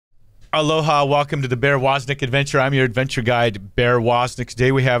Aloha, welcome to the Bear Woznick Adventure. I'm your adventure guide, Bear Woznick.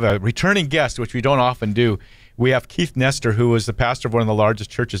 Today we have a returning guest, which we don't often do. We have Keith Nestor, who was the pastor of one of the largest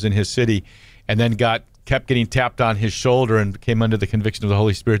churches in his city, and then kept getting tapped on his shoulder and came under the conviction of the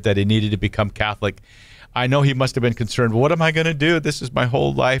Holy Spirit that he needed to become Catholic. I know he must have been concerned, what am I going to do? This is my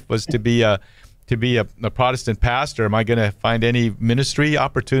whole life was to be a Protestant pastor. Am I going to find any ministry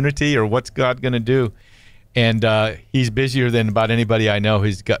opportunity, or what's God going to do? And he's busier than about anybody I know.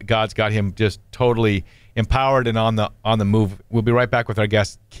 God's got him just totally empowered and on the move. We'll be right back with our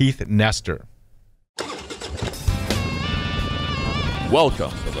guest, Keith Nestor.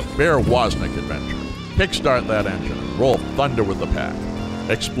 Welcome to the Bear Woznick Adventure. Kickstart that engine and roll thunder with the pack.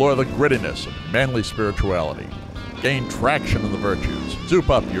 Explore the grittiness of manly spirituality. Gain traction in the virtues. Soup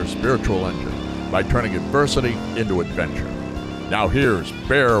up your spiritual engine by turning adversity into adventure. Now here's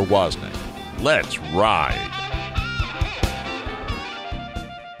Bear Woznick. Let's ride.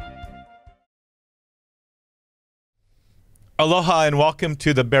 Aloha and welcome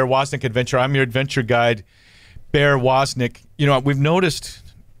to the Bear Woznick Adventure. I'm your adventure guide, Bear Woznick. You know, we've noticed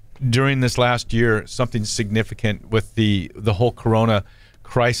during this last year something significant with the whole corona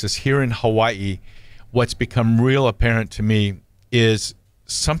crisis here in Hawaii. What's become real apparent to me is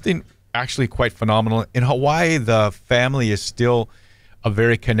something actually quite phenomenal. In Hawaii, the family is still a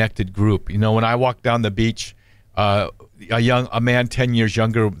very connected group. You know, when I walk down the beach, a man 10 years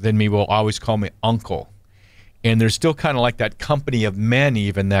younger than me will always call me uncle. And there's still kind of like that company of men,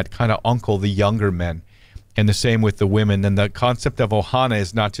 even that kind of uncle, the younger men. And the same with the women. And the concept of ohana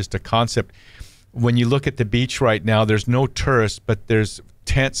is not just a concept. When you look at the beach right now, there's no tourists, but there's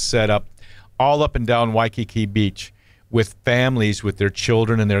tents set up all up and down Waikiki Beach with families, with their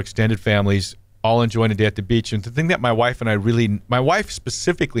children and their extended families, all enjoying a day at the beach. And the thing that my wife and I my wife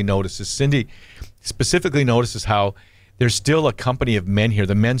specifically notices, Cindy specifically notices how there's still a company of men here.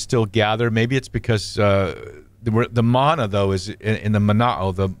 The men still gather. Maybe it's because the mana, though, is in the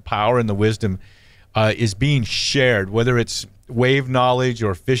mana'o, the power and the wisdom is being shared, whether it's wave knowledge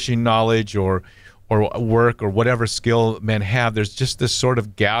or fishing knowledge or work or whatever skill men have. There's just this sort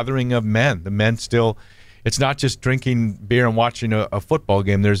of gathering of men. The men still, it's not just drinking beer and watching a football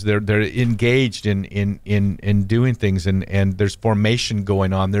game. They're engaged in doing things, and there's formation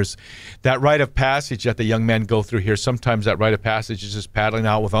going on. There's that rite of passage that the young men go through here. Sometimes that rite of passage is just paddling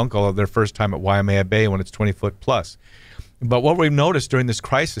out with Uncle their first time at Waimea Bay when it's 20 foot plus. But what we've noticed during this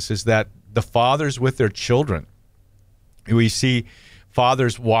crisis is that the fathers with their children, we see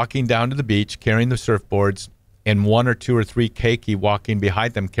fathers walking down to the beach carrying the surfboards, and one or two or three keiki walking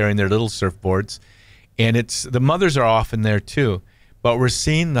behind them carrying their little surfboards. And the mothers are often there too, but we're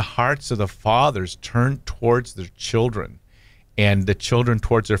seeing the hearts of the fathers turn towards their children, and the children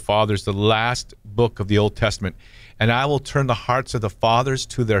towards their fathers, the last book of the Old Testament. And I will turn the hearts of the fathers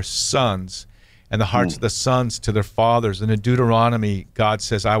to their sons, and the hearts of the sons to their fathers. And in Deuteronomy, God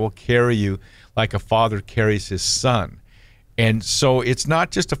says, I will carry you like a father carries his son. And so it's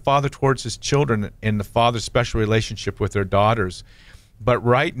not just a father towards his children and the father's special relationship with their daughters. But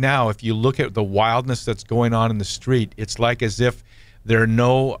right now, if you look at the wildness that's going on in the street, it's like as if there are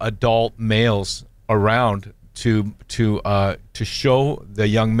no adult males around to show the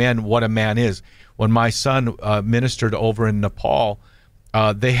young men what a man is. When my son ministered over in Nepal,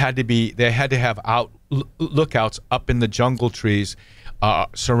 they had to have lookouts up in the jungle trees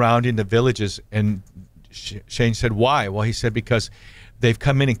surrounding the villages. And Shane said, why? Well, he said, because they've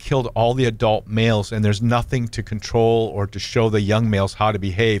come in and killed all the adult males, and there's nothing to control or to show the young males how to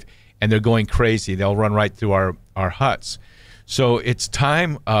behave, and they're going crazy. They'll run right through our huts. So it's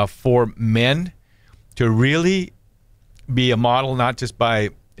time for men to really be a model, not just by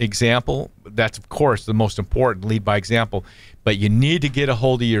example. That's, of course, the most important, lead by example. But you need to get a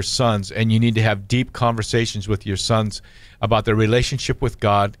hold of your sons, and you need to have deep conversations with your sons about their relationship with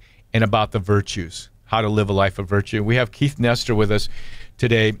God and about the virtues, how to live a life of virtue. We have Keith Nestor with us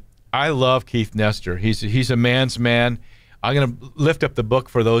today. I love Keith Nestor. He's a man's man. I'm going to lift up the book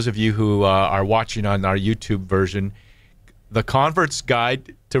for those of you who are watching on our YouTube version, The Convert's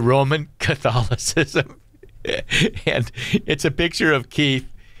Guide to Roman Catholicism. And it's a picture of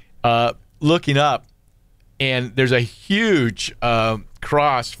Keith looking up, and there's a huge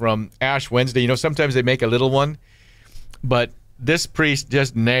cross from Ash Wednesday. You know, sometimes they make a little one, but this priest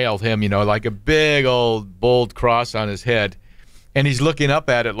just nailed him, you know, like a big old bold cross on his head. And he's looking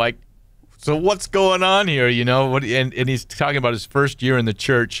up at it like, so what's going on here, you know? And he's talking about his first year in the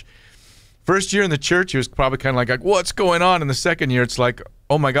church. First year in the church, he was probably kind of like, what's going on? And the second year, it's like,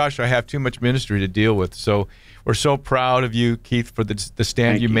 oh my gosh, I have too much ministry to deal with. So we're so proud of you, Keith, for the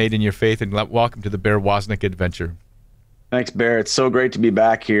stand you made in your faith. And welcome to the Bear Woznick Adventure. Thanks, Bear. It's so great to be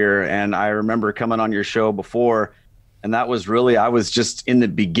back here. And I remember coming on your show before, and that was really, I was just in the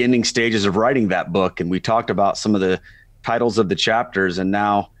beginning stages of writing that book. And we talked about some of the titles of the chapters. And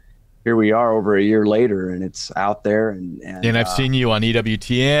now here we are over a year later, and it's out there. And I've seen you on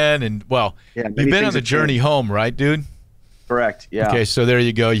EWTN. And, well, yeah, you've been on the journey home, right, dude? Correct. Yeah. Okay, so there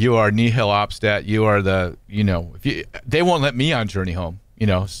you go. You are nihil obstat. You are the, they won't let me on Journey Home,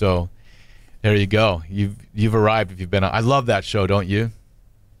 so there you go. You've arrived if you've been on. I love that show, don't you?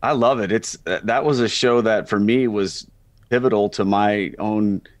 I love it. That was a show that for me was pivotal to my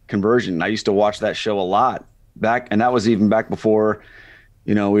own conversion. I used to watch that show a lot back, and that was even back before,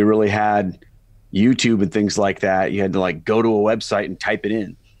 we really had YouTube and things like that. You had to like go to a website and type it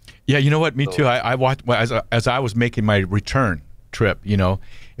in. Yeah, you know what? Me too. I watched as I was making my return trip. It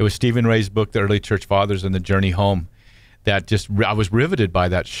was Stephen Ray's book, The Early Church Fathers and the Journey Home. I was riveted by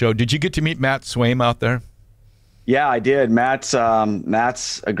that show. Did you get to meet Matt Swaim out there? Yeah, I did. Matt's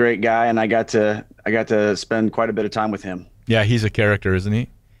a great guy, and I got to spend quite a bit of time with him. Yeah, he's a character, isn't he?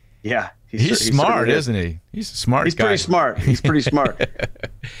 Yeah, he's smart, isn't he? He's a smart guy. He's pretty smart. He's pretty smart.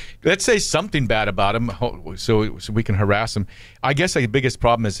 Let's say something bad about him so we can harass him. I guess the biggest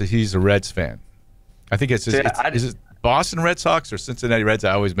problem is that he's a Reds fan. I think is it Boston Red Sox or Cincinnati Reds?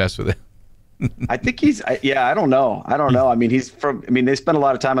 I always mess with it. I think I don't know. I mean, they spend a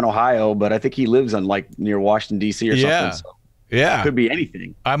lot of time in Ohio, but I think he lives on like near Washington, D.C. or something. So yeah. It could be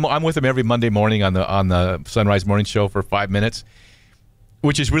anything. I'm with him every Monday morning on the Sunrise Morning Show for 5 minutes,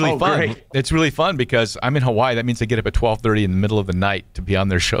 which is really fun. Great. It's really fun because I'm in Hawaii. That means I get up at 12:30 in the middle of the night to be on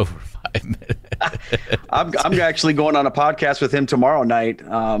their show for 5 minutes. I'm actually going on a podcast with him tomorrow night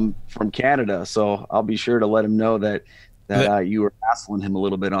from Canada, so I'll be sure to let him know that you were hassling him a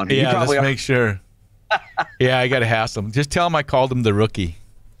little bit on here. Yeah, let's make sure. Yeah, I got to hassle him. Just tell him I called him the rookie.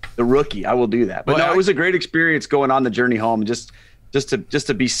 The rookie. I will do that. But it was a great experience going on the journey home. Just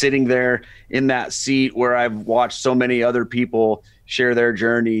to be sitting there in that seat where I've watched so many other people share their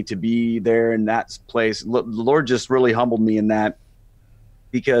journey, to be there in that place. The Lord just really humbled me in that,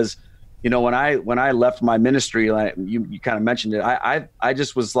 because when I left my ministry, like you kind of mentioned it, I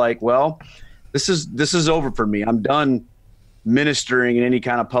just was like, well, this is over for me. I'm done ministering in any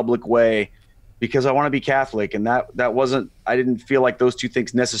kind of public way, because I want to be Catholic. And that wasn't, I didn't feel like those two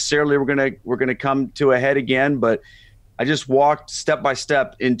things necessarily were going to come to a head again, but I just walked step by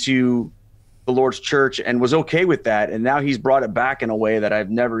step into the Lord's church and was okay with that. And now he's brought it back in a way that I've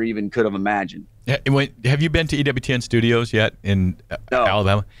never even could have imagined. Have you been to EWTN Studios yet in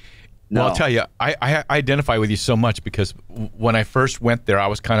Alabama? No. Well, I'll tell you, I identify with you so much, because when I first went there, I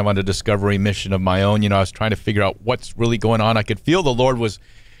was kind of on a discovery mission of my own. I was trying to figure out what's really going on. I could feel the Lord was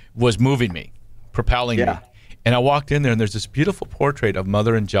moving me, propelling me. And I walked in there, and there's this beautiful portrait of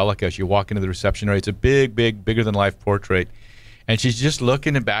Mother Angelica as you walk into the reception area. It's a big, bigger than life portrait. And she's just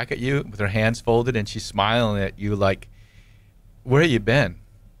looking back at you with her hands folded, and she's smiling at you like, where have you been?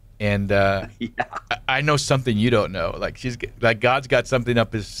 And I know something you don't know. Like God's got something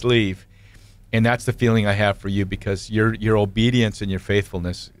up his sleeve, and that's the feeling I have for you, because your obedience and your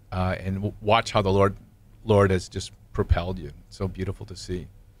faithfulness, and watch how the Lord has just propelled you. It's so beautiful to see.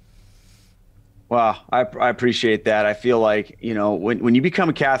 Wow, I appreciate that. I feel like when you become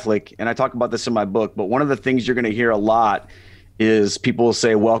a Catholic, and I talk about this in my book, but one of the things you're going to hear a lot is people will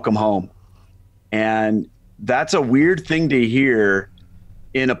say, "Welcome home," and that's a weird thing to hear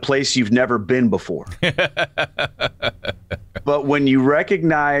in a place you've never been before. But when you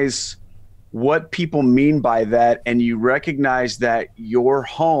recognize what people mean by that, and you recognize that your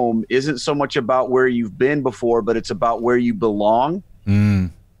home isn't so much about where you've been before, but it's about where you belong.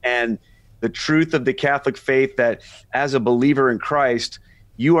 And the truth of the Catholic faith, that as a believer in Christ,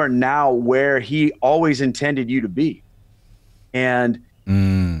 you are now where he always intended you to be. And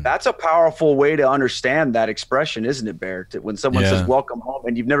that's a powerful way to understand that expression, isn't it, Bear? When someone says welcome home,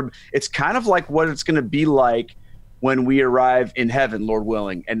 and it's kind of like what it's going to be like when we arrive in heaven, Lord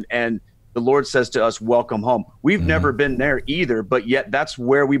willing. And the Lord says to us, welcome home. We've never been there either, but yet that's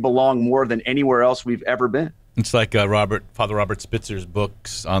where we belong more than anywhere else we've ever been. It's like Father Robert Spitzer's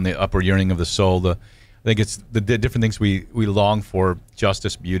books on the upper yearning of the soul. I think it's the different things we long for: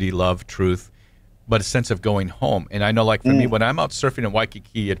 justice, beauty, love, truth, but a sense of going home. And I know, like for me, when I'm out surfing in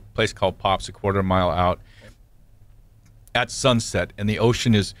Waikiki at a place called Pops, a quarter mile out, at sunset, and the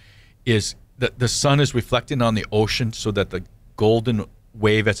ocean is the sun is reflecting on the ocean, so that the golden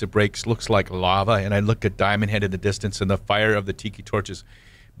wave as it breaks looks like lava. And I look at Diamond Head in the distance, and the fire of the tiki torches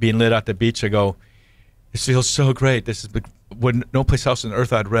being lit at the beach. I go, it feels so great. This is no place else on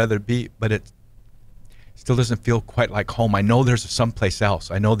earth I'd rather be, but it still doesn't feel quite like home. I know there's someplace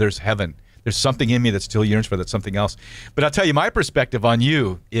else. I know there's heaven. there's something in me that still yearns for that something else. But I'll tell you, my perspective on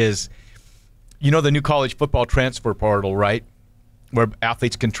you is, you know, the new college football transfer portal, right? Where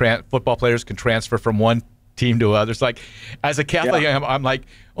athletes can football players can transfer from one team to others. Like, as a Catholic, I'm like,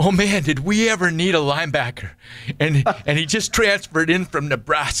 oh man, did we ever need a linebacker? And he just transferred in from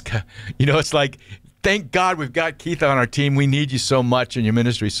Nebraska. You know, it's like, thank God we've got Keith on our team. We need you so much and your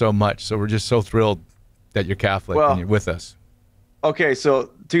ministry so much. So we're just so thrilled that you're Catholic and you're with us. Okay,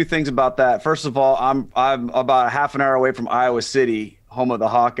 so two things about that. First of all, I'm about a half an hour away from Iowa City, home of the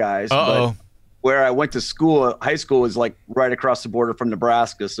Hawkeyes. But where I went to school, high school, was like right across the border from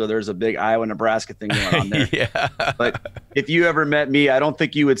Nebraska. So there's a big Iowa-Nebraska thing going on there. Yeah. But if you ever met me, I don't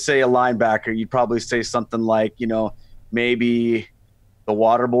think you would say a linebacker. You'd probably say something like, you know, maybe the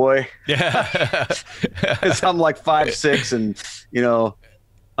water boy. Yeah. Because I'm like 5'6" and, you know,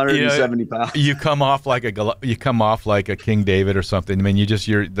 170 pounds. You come off like a King David or something. I mean,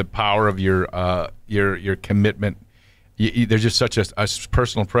 the power of your commitment. There's just such a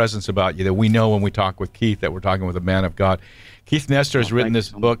personal presence about you that we know when we talk with Keith that we're talking with a man of God. Keith Nestor has written this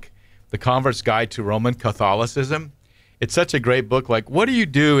book, The Convert's Guide to Roman Catholicism. It's such a great book. Like, what do you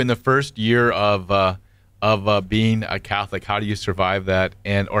do in the first year of being a Catholic? How do you survive that?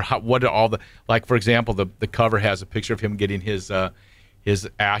 What are all the, like, for example, the cover has a picture of him getting his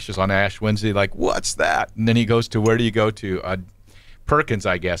ashes on Ash Wednesday. Like, what's that? And then he goes to, where do you go to? Perkins,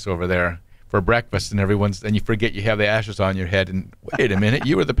 I guess, over there for breakfast, and you forget you have the ashes on your head. And wait a minute,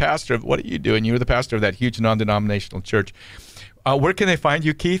 you were the pastor of, what are you doing? You were the pastor of that huge non-denominational church. Where can they find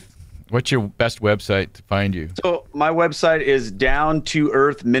you, Keith? What's your best website to find you? So my website is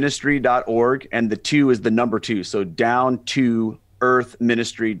downtoearthministry.org, and the 2 is the number 2. So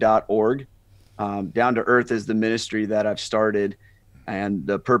downtoearthministry.org. Down to Earth is the ministry that I've started. And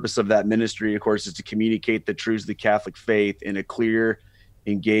the purpose of that ministry, of course, is to communicate the truths of the Catholic faith in a clear,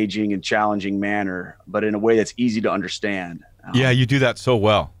 engaging, and challenging manner, but in a way that's easy to understand. Yeah, you do that so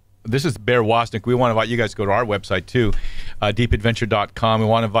well. This is Bear Woznick. We want to invite you guys to go to our website too, deepadventure.com. We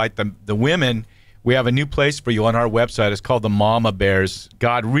want to invite the women. We have a new place for you on our website. It's called the Mama Bears.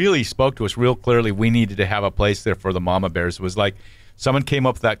 God really spoke to us real clearly. We needed to have a place there for the Mama Bears. It was like someone came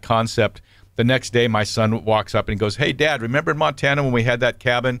up with that concept. The next day, my son walks up and goes, "Hey, Dad, remember in Montana when we had that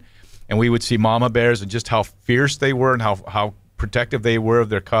cabin and we would see mama bears and just how fierce they were and how protective they were of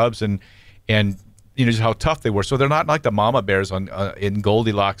their cubs and you know, just how tough they were." So they're not like the mama bears in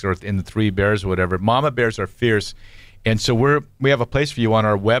Goldilocks or in the Three Bears or whatever. Mama bears are fierce. And so we have a place for you on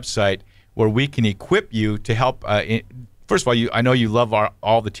our website where we can equip you to help. First of all, I know you love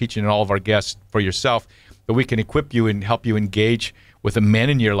all the teaching and all of our guests for yourself, but we can equip you and help you engage with the men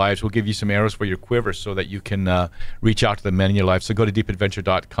in your lives. We'll give you some arrows for your quiver so that you can reach out to the men in your life. So go to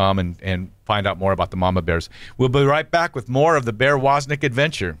deepadventure.com and find out more about the Mama Bears. We'll be right back with more of the Bear Woznick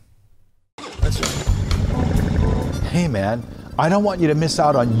Adventure. Hey, man, I don't want you to miss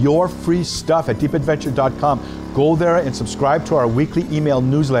out on your free stuff at deepadventure.com. Go there and subscribe to our weekly email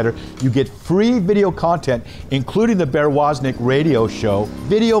newsletter. You get free video content, including the Bear Woznick radio show,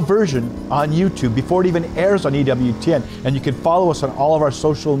 video version on YouTube before it even airs on EWTN. And you can follow us on all of our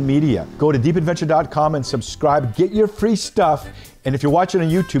social media. Go to deepadventure.com and subscribe. Get your free stuff. And if you're watching on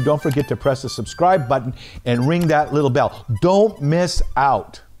YouTube, don't forget to press the subscribe button and ring that little bell. Don't miss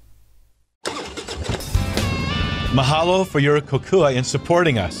out. Mahalo for your kokua in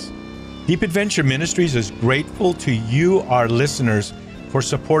supporting us. Deep Adventure Ministries is grateful to you, our listeners, for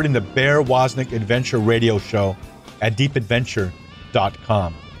supporting the Bear Woznick Adventure radio show at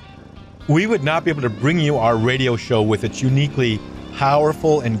deepadventure.com. We would not be able to bring you our radio show with its uniquely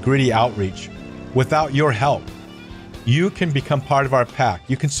powerful and gritty outreach without your help. You can become part of our pack.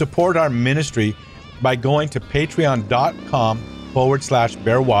 You can support our ministry by going to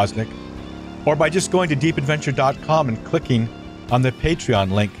patreon.com/Bear Woznick, or by just going to deepadventure.com and clicking on the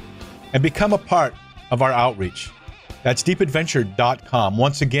Patreon link and become a part of our outreach. That's deepadventure.com.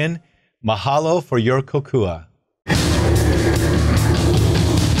 Once again, mahalo for your kokua.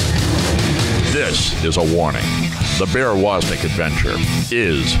 This is a warning. The Bear Woznick Adventure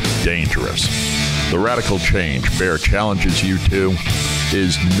is dangerous. The radical change Bear challenges you to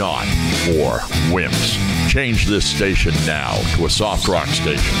is not for wimps. Change this station now to a soft rock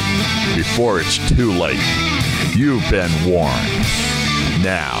station before it's too late. You've been warned.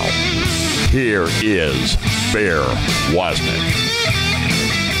 Now, here is Bear Woznick.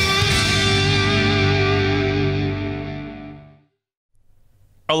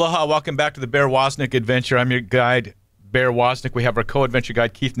 Aloha, welcome back to the Bear Woznick Adventure. I'm your guide, Bear Woznick. We have our co-adventure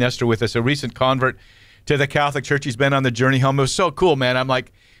guide, Keith Nestor, with us, a recent convert to the Catholic Church. He's been on the journey home. It was so cool, man. I'm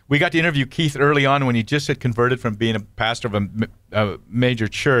like, we got to interview Keith early on when he just had converted from being a pastor of a major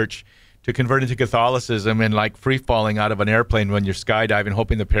church to convert into Catholicism and like free falling out of an airplane when you're skydiving,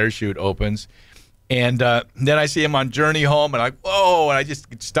 hoping the parachute opens. And then I see him on Journey Home, and whoa! And I just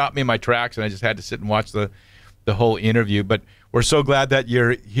it stopped me in my tracks, and I just had to sit and watch the whole interview. But we're so glad that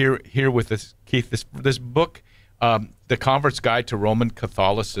you're here with us, Keith. This book, The Convert's Guide to Roman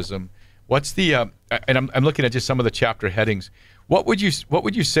Catholicism. What's the and I'm looking at just some of the chapter headings. What would you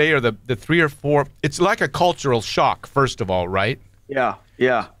say are the 3 or 4? It's like a cultural shock, first of all, right? Yeah,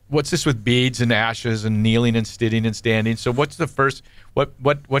 yeah. What's this with beads and ashes and kneeling and sitting and standing? So what's the first? What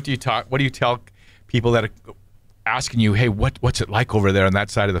do you tell people that are asking you, hey, what's it like over there on that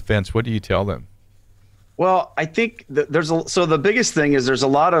side of the fence? What do you tell them? Well, I think so the biggest thing is there's a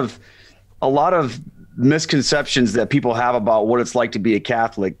lot of misconceptions that people have about what it's like to be a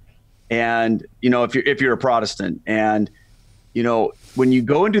Catholic, and if you're a Protestant, and when you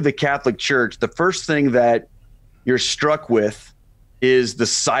go into the Catholic Church, the first thing that you're struck with is the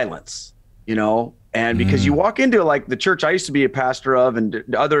silence, and because you walk into like the church I used to be a pastor of and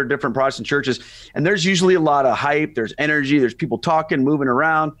other different Protestant churches, and there's usually a lot of hype, there's energy, there's people talking, moving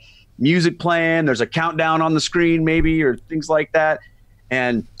around, music playing, there's a countdown on the screen maybe, or things like that,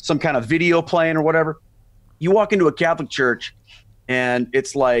 and some kind of video playing or whatever. You walk into a Catholic church and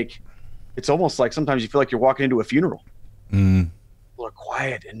it's almost like sometimes you feel like you're walking into a funeral. People are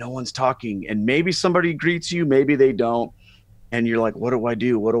quiet and no one's talking, and maybe somebody greets you, maybe they don't, and you're like, what do I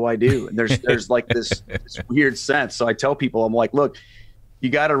do? What do I do? And there's like this weird sense. So I tell people, I'm like, look, you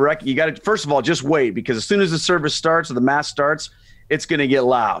got to first of all just wait, because as soon as the service starts or the mass starts, it's going to get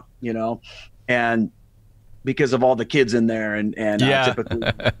loud, and because of all the kids in there, and typically,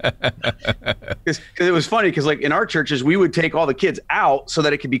 because it was funny, because like in our churches we would take all the kids out so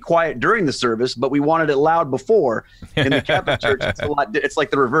that it could be quiet during the service, but we wanted it loud before. In the Catholic Church, it's like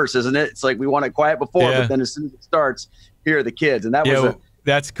the reverse, isn't it? It's like we want it quiet before, but then as soon as it starts, here are the kids, and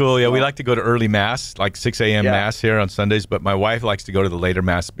that's cool. Yeah, we like to go to early mass, like 6 a.m. mass here on Sundays, but my wife likes to go to the later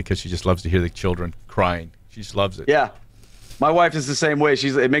mass because she just loves to hear the children crying. She just loves it. Yeah. My wife is the same way.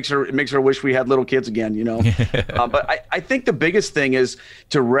 It makes her wish we had little kids again, But I think the biggest thing is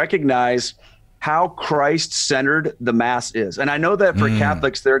to recognize how Christ-centered the Mass is. And I know that for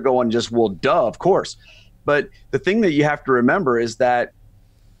Catholics, they're going just, well, duh, of course. But the thing that you have to remember is that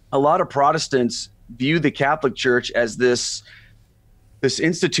a lot of Protestants view the Catholic Church as this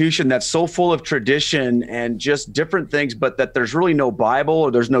institution that's so full of tradition and just different things, but that there's really no Bible or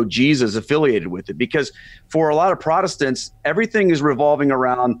there's no Jesus affiliated with it. Because for a lot of Protestants, everything is revolving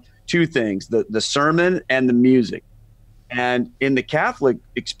around two things, the sermon and the music. And in the Catholic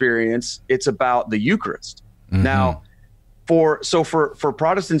experience, it's about the Eucharist. Now, for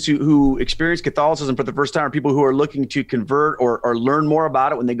Protestants who experience Catholicism for the first time, or people who are looking to convert or learn more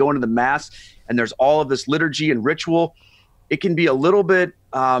about it when they go into the Mass, and there's all of this liturgy and ritual, it can be a little bit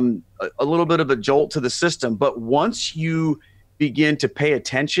of a jolt to the system. But once you begin to pay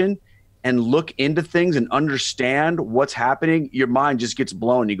attention and look into things and understand what's happening, your mind just gets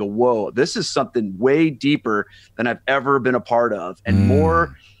blown. You go, whoa, this is something way deeper than I've ever been a part of, and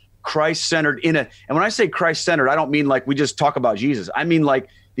more Christ-centered and when I say Christ-centered, I don't mean like we just talk about Jesus. I mean like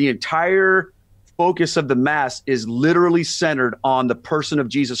the entire focus of the Mass is literally centered on the person of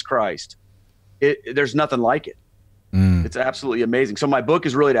Jesus Christ. There's nothing like it. It's absolutely amazing. So my book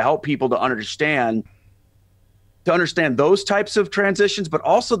is really to help people to understand those types of transitions, but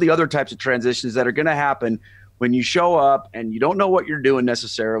also the other types of transitions that are going to happen when you show up and you don't know what you're doing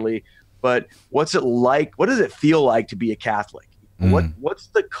necessarily, but what's it like? What does it feel like to be a Catholic? What's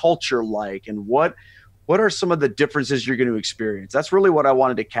the culture like? And what are some of the differences you're going to experience? That's really what I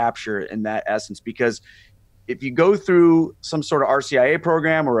wanted to capture in that essence, because if you go through some sort of RCIA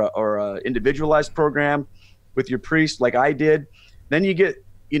program or a individualized program with your priest, like I did, then you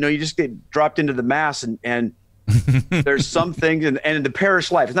just get dropped into the Mass, and there's some things, and in the parish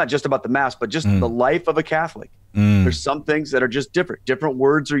life, it's not just about the Mass, but just the life of a Catholic. There's some things that are just different. Different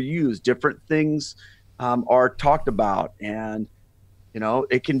words are used. Different things are talked about, and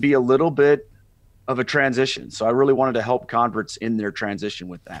it can be a little bit of a transition. So I really wanted to help converts in their transition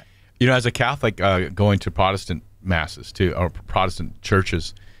with that. As a Catholic, going to Protestant masses too, or Protestant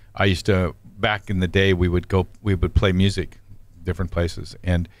churches, I used to. Back in the day, we would play music different places,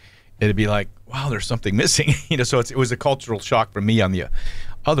 and it'd be like, wow, there's something missing. So it was a cultural shock for me on the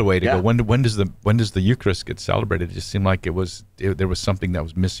other way to go. When does the Eucharist get celebrated? It just seemed like there was something that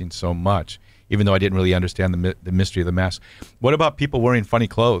was missing so much, even though I didn't really understand the mystery of the Mass. What about people wearing funny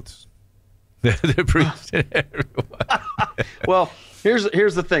clothes? The priest and everyone. Well,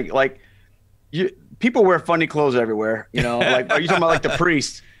 here's the thing. Like, people wear funny clothes everywhere. Like, are you talking about like the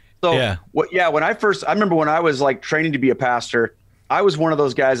priest? So when I remember when I was like training to be a pastor, I was one of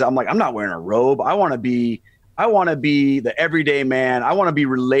those guys. I'm like, I'm not wearing a robe. I want to be the everyday man. I want to be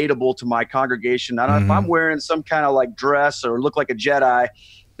relatable to my congregation. And if I'm wearing some kind of like dress or look like a Jedi,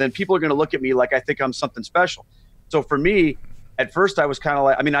 then people are going to look at me like I think I'm something special. So for me, at first I was kind of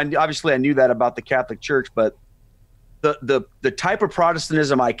like, I mean, obviously I knew that about the Catholic Church, but the type of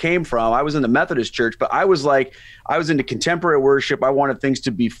Protestantism I came from, I was in the Methodist Church, but I was into contemporary worship. I wanted things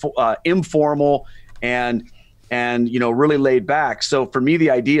to be informal and really laid back. So for me, the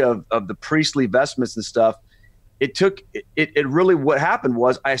idea of the priestly vestments and stuff, it really, what happened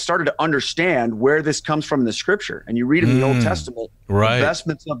was I started to understand where this comes from in the scripture. And you read in the Old Testament, right, the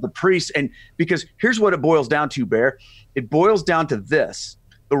vestments of the priests. And because here's what it boils down to, Bear. It boils down to this: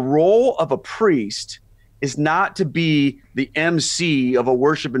 the role of a priest is not to be the MC of a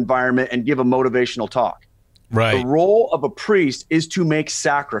worship environment and give a motivational talk. Right. The role of a priest is to make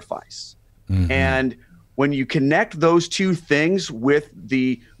sacrifice. And when you connect those two things with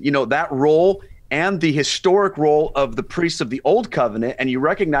that role and the historic role of the priests of the Old Covenant, and you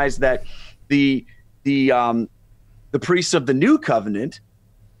recognize that the priests of the New Covenant,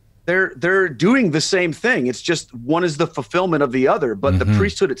 they're doing the same thing. It's just one is the fulfillment of the other, but the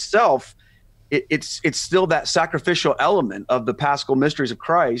priesthood itself, it's still that sacrificial element of the Paschal mysteries of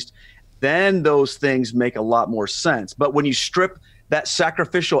Christ. Then those things make a lot more sense. But when you strip that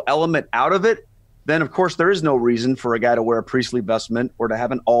sacrificial element out of it, then of course there is no reason for a guy to wear a priestly vestment or to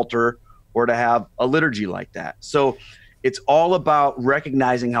have an altar or to have a liturgy like that. So it's all about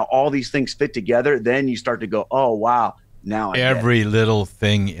recognizing how all these things fit together. Then you start to go, oh wow, now I get it. Every little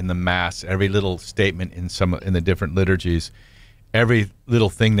thing in the Mass, every little statement in the different liturgies, every little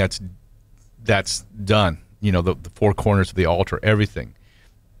thing that's done, the four corners of the altar, everything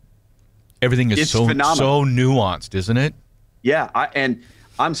is so nuanced, isn't it? Yeah, and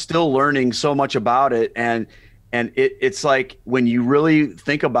I'm still learning so much about it, and it's like when you really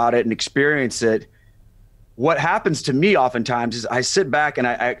think about it and experience it, what happens to me oftentimes is I sit back and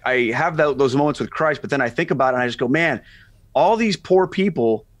I have those moments with Christ, but then I think about it and I just go, man, all these poor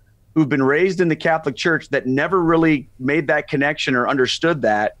people who've been raised in the Catholic Church that never really made that connection or understood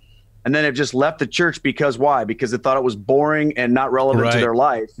that, and then have just left the church because why? Because they thought it was boring and not relevant to their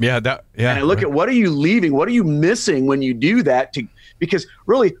life. Yeah, and I look at, what are you leaving? What are you missing when you do that? Because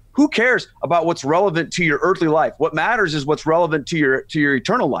really, who cares about what's relevant to your earthly life? What matters is what's relevant to your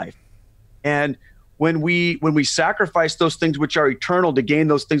eternal life. And when we sacrifice those things which are eternal to gain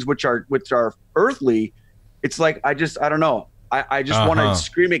those things which are earthly, it's like I don't know. I just want to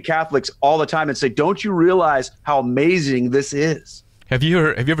scream at Catholics all the time and say, don't you realize how amazing this is? Have you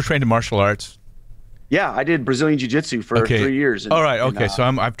ever trained in martial arts? Yeah, I did Brazilian Jiu-Jitsu for 3 years. All right, okay. So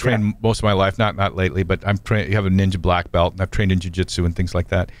I've trained most of my life, not lately, but I'm trained. You have a ninja black belt, and I've trained in Jiu-Jitsu and things like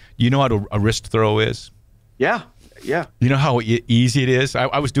that. You know what a wrist throw is? Yeah. You know how easy it is?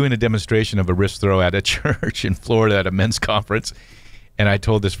 I was doing a demonstration of a wrist throw at a church in Florida at a men's conference, and I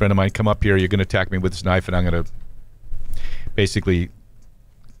told this friend of mine, come up here, you're going to attack me with this knife, and I'm going to basically,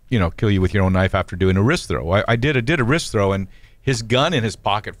 kill you with your own knife after doing a wrist throw. I did a wrist throw, and his gun in his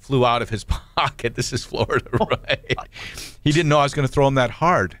pocket flew out of his pocket. This is Florida, right? He didn't know I was going to throw him that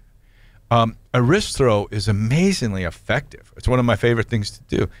hard. A wrist throw is amazingly effective. It's one of my favorite things to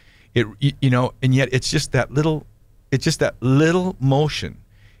do. And yet it's just that little motion.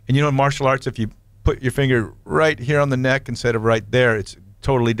 And in martial arts, if you put your finger right here on the neck instead of right there, it's a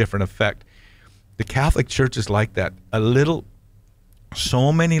totally different effect. The Catholic Church is like that.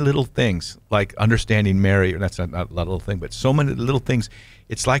 So many little things, like understanding Mary, or that's not a little thing, but so many little things.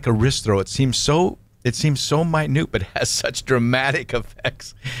 It's like a wrist throw. It seems so minute, but has such dramatic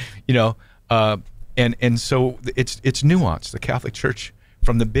effects, and so it's nuanced. The Catholic Church,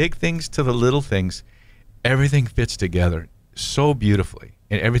 from the big things to the little things, everything fits together so beautifully,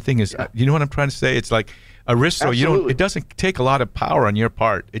 and everything is. You know what I'm trying to say? It's like a wrist throw. It doesn't take a lot of power on your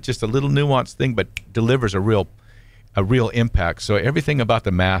part. It's just a little nuanced thing, but delivers a real impact. So everything about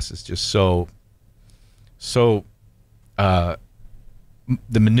the Mass is just so the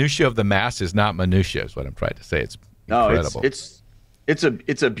minutia of the Mass is not minutia, is what I'm trying to say. It's incredible.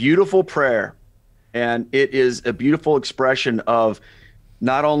 It's a beautiful prayer, and it is a beautiful expression of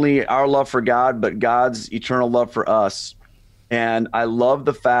not only our love for God, but God's eternal love for us. And I love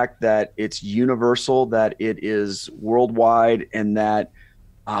the fact that it's universal, that it is worldwide, and that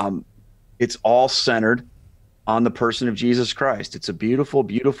it's all centered on the person of Jesus Christ. It's a beautiful,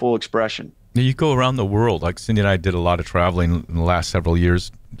 beautiful expression. You go around the world. Like Cindy and I did a lot of traveling in the last several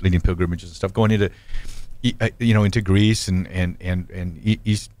years, leading pilgrimages and stuff, going into Greece and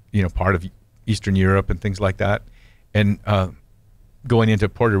East, part of Eastern Europe and things like that, and going into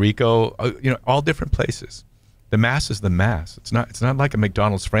Puerto Rico, all different places. The Mass is the Mass. It's not like a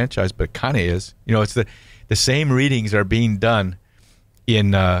McDonald's franchise, but it kind of is. You know, it's the same readings are being done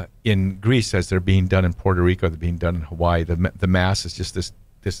in Greece as they're being done in Puerto Rico, they're being done in Hawaii. The Mass is just this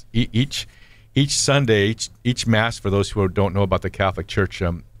each Sunday, each Mass, for those who don't know about the Catholic Church,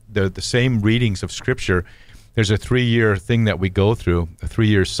 the same readings of Scripture. There's a 3-year thing that we go through, a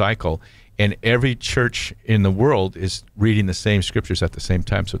 3-year cycle, and every church in the world is reading the same Scriptures at the same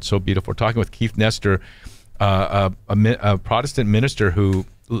time. So it's so beautiful. We're talking with Keith Nestor, a Protestant minister who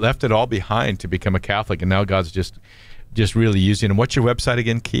left it all behind to become a Catholic, and now God's just really using him. What's your website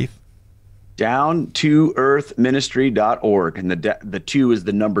again, Keith? down2earthministry.org, and the 2 is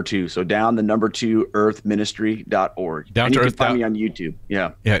the number 2. So down2earthministry.org. Down and to you Earth. can find me on YouTube.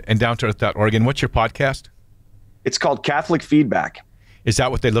 Yeah, and down2earth.org. And what's your podcast? It's called Catholic Feedback. Is that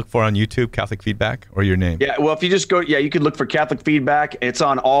what they look for on YouTube, Catholic Feedback, or your name? Yeah, well, if you just go, you could look for Catholic Feedback. It's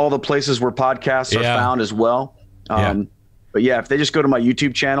on all the places where podcasts are found as well. But yeah, if they just go to my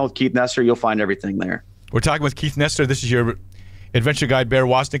YouTube channel, Keith Nestor, you'll find everything there. We're talking with Keith Nestor. This is your adventure guide, Bear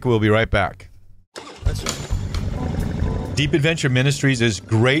Woznick. We'll be right back. Deep Adventure Ministries is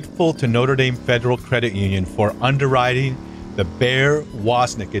grateful to Notre Dame Federal Credit Union for underwriting the Bear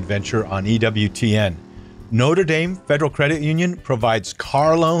Woznick adventure on EWTN. Notre Dame Federal Credit Union provides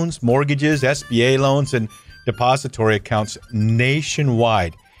car loans, mortgages, SBA loans, and depository accounts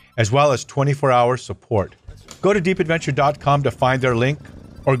nationwide, as well as 24-hour support. Go to deepadventure.com to find their link,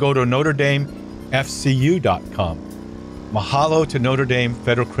 or go to NotreDameFCU.com. Mahalo to Notre Dame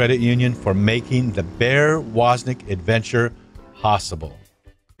Federal Credit Union for making the Bear Woznick adventure possible.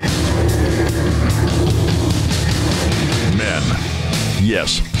 Men,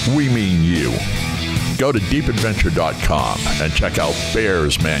 yes, we mean you. Go to deepadventure.com and check out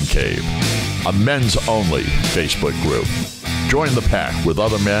Bear's Man Cave, a men's-only Facebook group. Join the pack with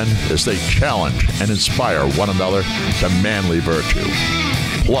other men as they challenge and inspire one another to manly virtue.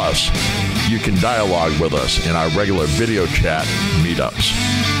 Plus, you can dialogue with us in our regular video chat meetups.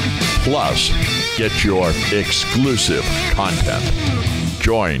 Plus, get your exclusive content.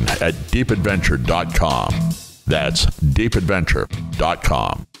 Join at deepadventure.com. That's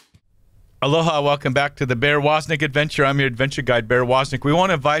deepadventure.com. Aloha, welcome back to the Bear Woznick Adventure. I'm your adventure guide, Bear Woznick. We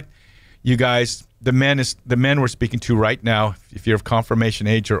want to invite you guys, the men we're speaking to right now, if you're of confirmation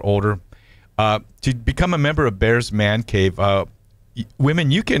age or older, to become a member of Bear's Man Cave.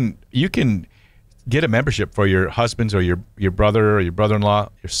 Women, you can get a membership for your husbands or your brother or your brother-in-law,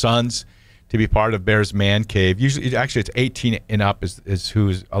 your sons, to be part of Bear's Man Cave. Usually, actually, it's 18 and up is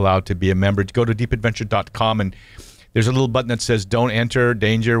who's allowed to be a member. Go to deepadventure.com, and there's a little button that says "Don't enter,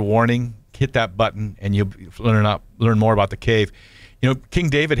 danger, warning." Hit that button, and you'll learn more about the cave. You know,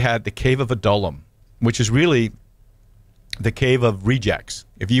 King David had the Cave of Adullam, which is really the cave of rejects.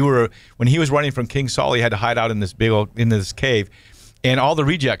 When he was running from King Saul, he had to hide out in this cave, and all the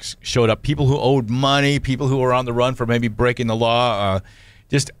rejects showed up. People who owed money, people who were on the run for maybe breaking the law,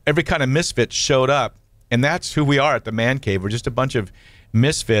 just every kind of misfit showed up. And that's who we are at the Man Cave. We're just a bunch of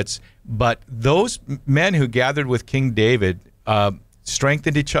misfits. But those men who gathered with King David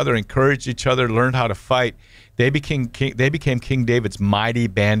strengthened each other, encouraged each other, learned how to fight. They became King David's mighty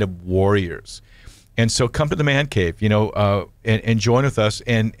band of warriors. And so come to the Man Cave, and join with us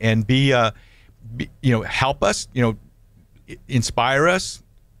and be help us, inspire us,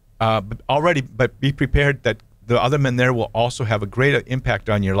 but be prepared that the other men there will also have a great impact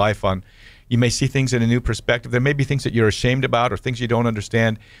on your life. You may see things in a new perspective. There may be things that you're ashamed about or things you don't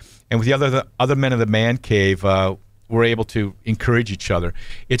understand. And with the other men of the Man Cave, we're able to encourage each other.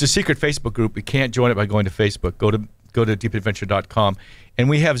 It's a secret Facebook group. You can't join it by going to Facebook. Go to deepadventure.com. And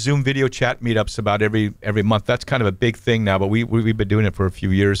we have Zoom video chat meetups about every month. That's kind of a big thing now, but we've been doing it for a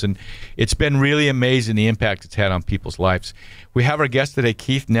few years, and it's been really amazing the impact it's had on people's lives. We have our guest today,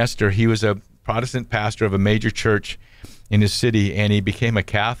 Keith Nestor. He was a Protestant pastor of a major church in his city, and he became a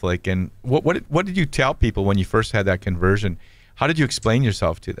Catholic. And what did you tell people when you first had that conversion? How did you explain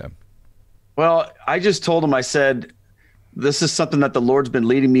yourself to them? Well, I just told them, I said, this is something that the Lord's been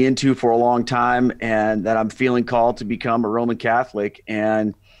leading me into for a long time, and that I'm feeling called to become a Roman Catholic.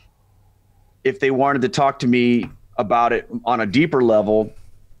 And if they wanted to talk to me about it on a deeper level,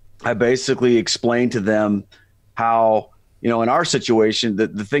 I basically explained to them how, in our situation,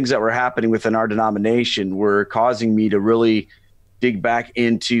 the things that were happening within our denomination were causing me to really dig back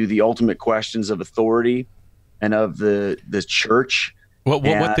into the ultimate questions of authority and of the church.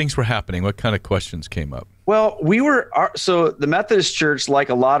 What things were happening? What kind of questions came up? Well, so the Methodist Church, like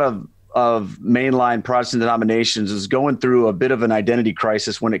a lot of mainline Protestant denominations, is going through a bit of an identity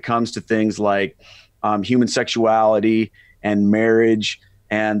crisis when it comes to things like human sexuality and marriage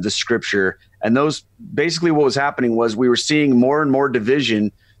and the Scripture. And those basically what was happening was we were seeing more and more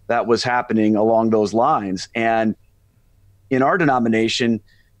division that was happening along those lines. And in our denomination,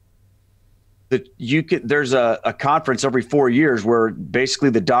 there's a conference every 4 years where basically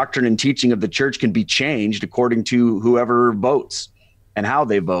the doctrine and teaching of the church can be changed according to whoever votes and how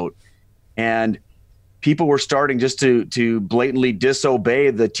they vote. And people were starting just to blatantly disobey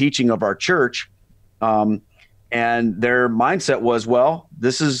the teaching of our church. And their mindset was, well,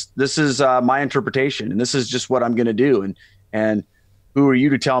 this is my interpretation, and this is just what I'm going to do. And who are you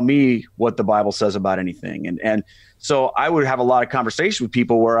to tell me what the Bible says about anything? And so I would have a lot of conversation with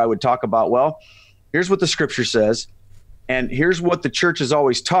people where I would talk about, well, here's what the scripture says, and here's what the church has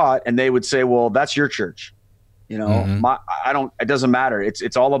always taught. And they would say, well, that's your church. You know, it doesn't matter.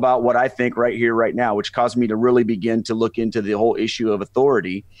 It's all about what I think right here, right now, which caused me to really begin to look into the whole issue of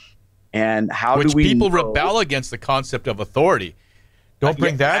authority and how do we people rebel against the concept of authority. Don't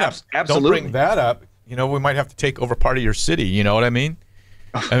bring that up. Absolutely. Don't bring that up. You know, we might have to take over part of your city. You know what I mean?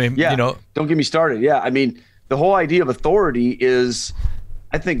 Yeah. You know, don't get me started. Yeah. I mean, the whole idea of authority is,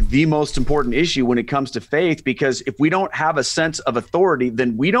 I think, the most important issue when it comes to faith, because if we don't have a sense of authority,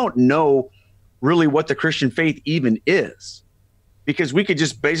 then we don't know really what the Christian faith even is, because we could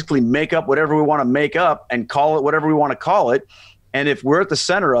just basically make up whatever we want to make up and call it whatever we want to call it. And if we're at the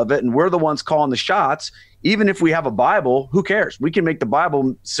center of it and we're the ones calling the shots, even if we have a Bible, who cares? We can make the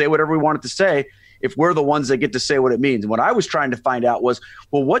Bible say whatever we want it to say if we're the ones that get to say what it means. And what I was trying to find out was,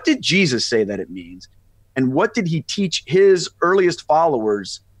 well, what did Jesus say that it means? And what did he teach his earliest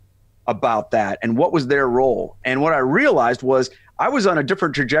followers about that? And what was their role? And what I realized was I was on a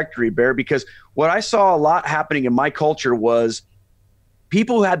different trajectory, Bear, because what I saw a lot happening in my culture was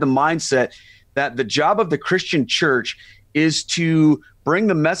people who had the mindset that the job of the Christian church is to bring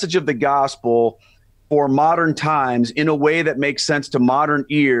the message of the gospel for modern times in a way that makes sense to modern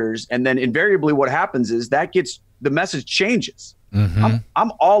ears. And then invariably what happens is the message changes.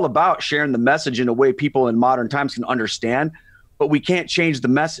 I'm all about sharing the message in a way people in modern times can understand, but we can't change the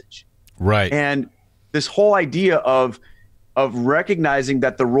message. Right. And this whole idea of recognizing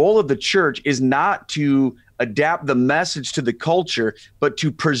that the role of the church is not to adapt the message to the culture, but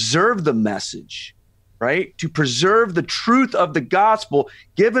to preserve the message, right? To preserve the truth of the gospel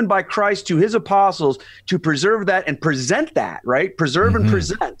given by Christ to his apostles, to preserve that and present that, right? Preserve and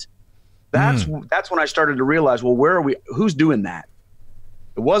present. That's when I started to realize, well, where are we? Who's doing that?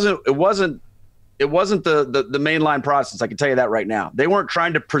 It wasn't the mainline Protestants. I can tell you that right now. They weren't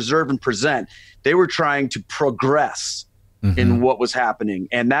trying to preserve and present. They were trying to progress in what was happening.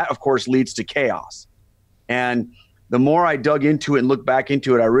 And that, of course, leads to chaos. And the more I dug into it and looked back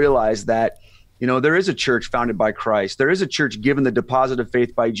into it, I realized that, you know, there is a church founded by Christ. There is a church given the deposit of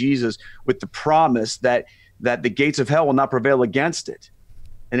faith by Jesus with the promise that the gates of hell will not prevail against it.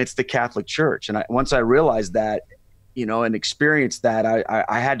 And it's the Catholic Church. And once I realized that, you know, and experienced that,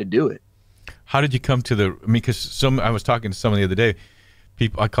 I had to do it. How did you come to because I was talking to someone the other day,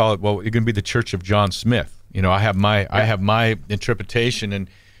 people, I call it, well, you're going to be the Church of John Smith. You know, I have my interpretation, and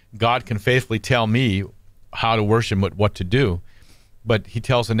God can faithfully tell me how to worship, what to do. But he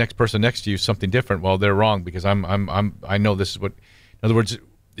tells the next person next to you something different. Well, they're wrong because I know this is what, in other words,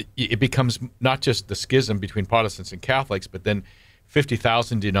 it becomes not just the schism between Protestants and Catholics, but then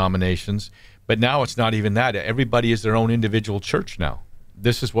 50,000 denominations. But now it's not even that. Everybody is their own individual church now.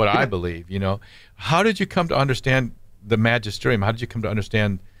 This is what I believe, you know. How did you come to understand the magisterium? How did you come to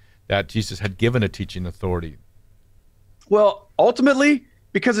understand that Jesus had given a teaching authority? Well, ultimately,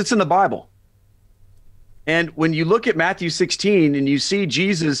 because it's in the Bible. And when you look at Matthew 16 and you see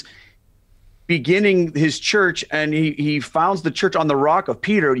Jesus beginning his church and he founds the church on the rock of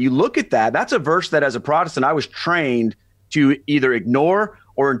Peter, you look at that, that's a verse that as a Protestant, I was trained to either ignore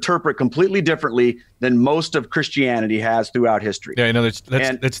or interpret completely differently than most of Christianity has throughout history. Yeah, you know, it's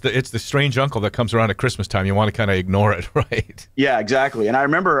the strange uncle that comes around at Christmas time. You want to kind of ignore it, right? Yeah, exactly. And I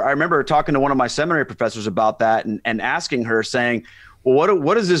remember talking to one of my seminary professors about that and asking her, saying, well,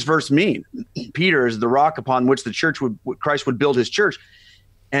 what does this verse mean? Peter is the rock upon which Christ would build his church.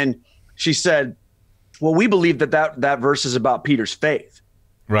 And she said, well, we believe that verse is about Peter's faith.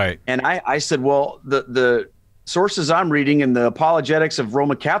 Right. And I said, well, the sources I'm reading and the apologetics of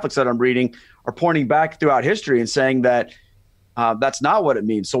Roman Catholics that I'm reading are pointing back throughout history and saying that that's not what it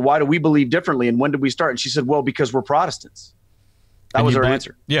means. So why do we believe differently? And when did we start? And she said, well, because we're Protestants. That was her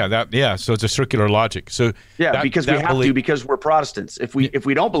answer. Yeah. So it's a circular logic. So because we have to, because we're Protestants. If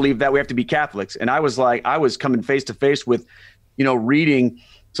we don't believe that, we have to be Catholics. And I was coming face to face with, you know, reading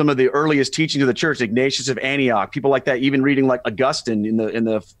some of the earliest teachings of the church, Ignatius of Antioch, people like that, even reading like Augustine in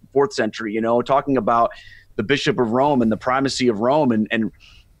the 4th century, you know, talking about the Bishop of Rome and the primacy of Rome and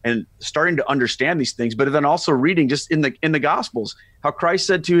and starting to understand these things, but then also reading just in the Gospels, how Christ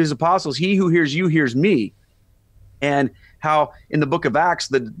said to his apostles, he who hears you hears me. And how in the book of Acts,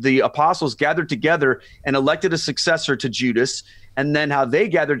 the apostles gathered together and elected a successor to Judas, and then how they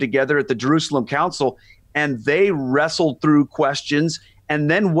gathered together at the Jerusalem Council and they wrestled through questions. And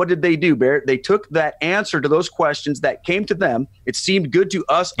then what did they do, Barrett? They took that answer to those questions that came to them. It seemed good to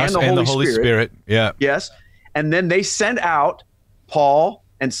us and the Holy Spirit. Yeah. Yes. And then they sent out Paul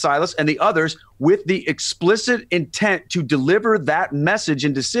and Silas and the others with the explicit intent to deliver that message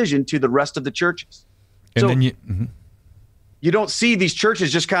and decision to the rest of the churches. And so then you don't see these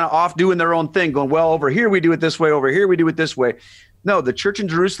churches just kind of off doing their own thing, going, well, over here we do it this way, over here we do it this way. No, the church in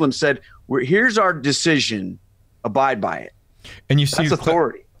Jerusalem said, here's our decision, abide by it. And you see, that's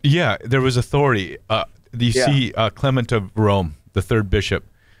authority. Yeah, there was authority. You see Clement of Rome, the third bishop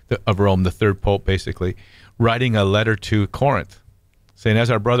of Rome, the third pope, basically, writing a letter to Corinth, saying,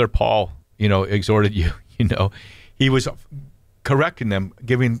 as our brother Paul, exhorted you, he was correcting them,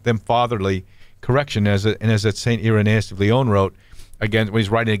 giving them fatherly correction, as Saint Irenaeus of Lyon wrote, when he's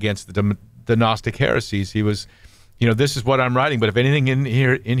writing against the Gnostic heresies. He was, this is what I'm writing, but if anything in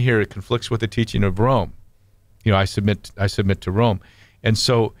here conflicts with the teaching of Rome, I submit to Rome. And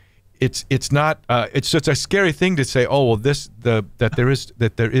so it's not it's just a scary thing to say, oh well,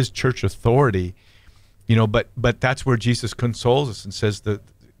 that there is church authority, but that's where Jesus consoles us and says the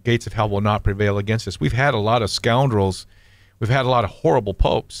gates of hell will not prevail against us. We've had a lot of scoundrels, we've had a lot of horrible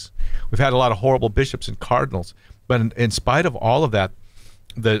popes, we've had a lot of horrible bishops and cardinals, but in spite of all of that,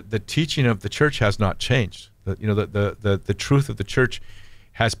 the teaching of the church has not changed. The truth of the church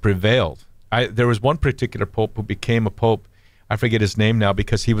has prevailed. There was one particular pope who became a pope, I forget his name now,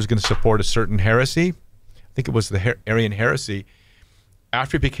 because he was going to support a certain heresy. I think it was the Arian heresy.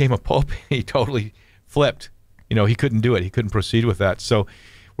 After he became a pope, he totally flipped. He couldn't do it. He couldn't proceed with that. So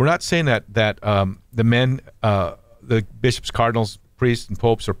we're not saying that the men, the bishops, cardinals, priests, and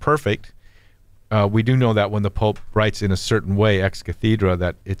popes are perfect. We do know that when the Pope writes in a certain way, ex cathedra,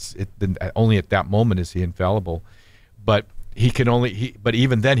 that only at that moment is he infallible. But but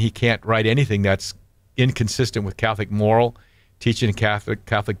even then he can't write anything that's inconsistent with Catholic moral teaching and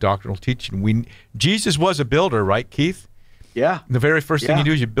Catholic doctrinal teaching. Jesus was a builder, right, Keith? Yeah. The very first thing you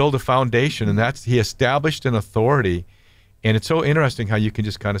do is you build a foundation, and he established an authority. And it's so interesting how you can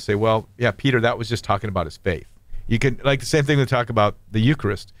just kind of say, well, yeah, Peter, that was just talking about his faith. You can, like the same thing we talk about the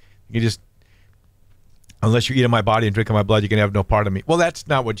Eucharist. You just, unless you eat of my body and drink of my blood, you can have no part of me. Well, that's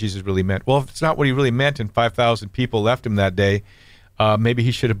not what Jesus really meant. Well, if it's not what he really meant and 5,000 people left him that day, maybe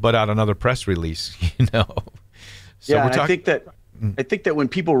he should have put out another press release, So yeah, I think that when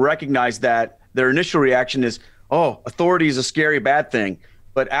people recognize that, their initial reaction is, oh, authority is a scary, bad thing.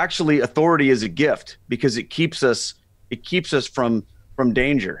 But actually, authority is a gift because it keeps us from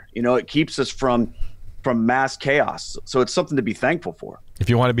danger. It keeps us from mass chaos. So it's something to be thankful for. If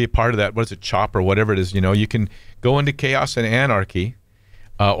you want to be a part of that, what is it, CHOP or whatever it is, you can go into chaos and anarchy,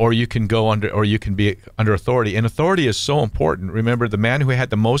 or you can be under authority. And authority is so important. Remember, the man who had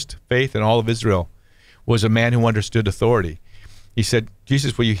the most faith in all of Israel was a man who understood authority. He said,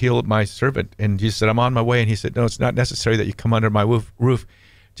 Jesus, will you heal my servant? And Jesus said, I'm on my way. And he said, no, it's not necessary that you come under my roof.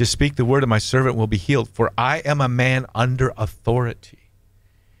 Just speak the word and my servant will be healed. For I am a man under authority.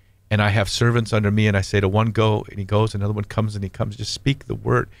 And I have servants under me, and I say to one, go, and he goes, another one comes, and he comes. Just speak the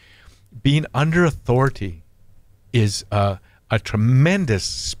word. Being under authority is a tremendous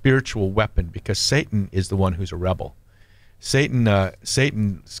spiritual weapon, because Satan is the one who's a rebel.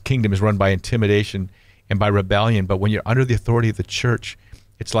 Satan's kingdom is run by intimidation and by rebellion, but when you're under the authority of the church,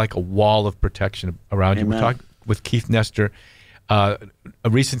 it's like a wall of protection around you. We're talking with Keith Nestor, a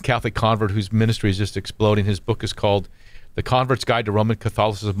recent Catholic convert whose ministry is just exploding. His book is called The Convert's Guide to Roman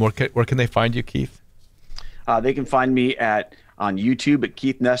Catholicism. Where can they find you, Keith? They can find me on YouTube at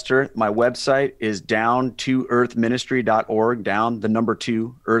Keith Nestor. My website is down2earthministry.org, down the number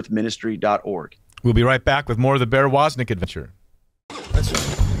 2 earthministry.org. We'll be right back with more of the Bear Woznick adventure.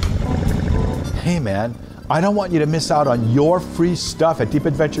 Hey, man, I don't want you to miss out on your free stuff at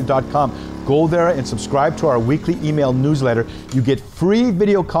deepadventure.com. Go there and subscribe to our weekly email newsletter. You get free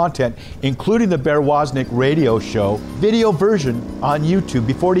video content, including the Bear Woznick radio show, video version on YouTube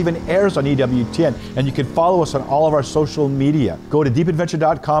before it even airs on EWTN. And you can follow us on all of our social media. Go to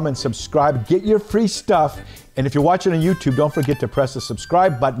deepadventure.com and subscribe. Get your free stuff. And if you're watching on YouTube, don't forget to press the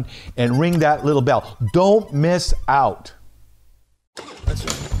subscribe button and ring that little bell. Don't miss out.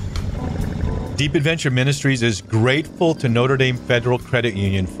 Deep Adventure Ministries is grateful to Notre Dame Federal Credit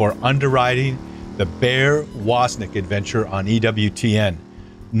Union for underwriting the Bear Woznick adventure on EWTN.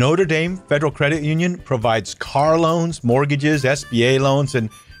 Notre Dame Federal Credit Union provides car loans, mortgages, SBA loans,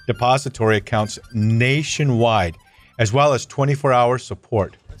 and depository accounts nationwide, as well as 24-hour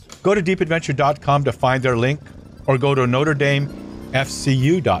support. Go to deepadventure.com to find their link, or go to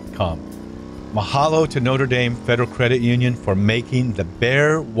NotreDameFCU.com. Mahalo to Notre Dame Federal Credit Union for making the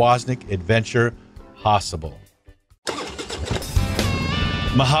Bear Woznick adventure possible.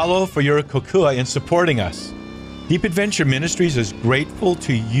 Mahalo for your kokua in supporting us. Deep Adventure Ministries is grateful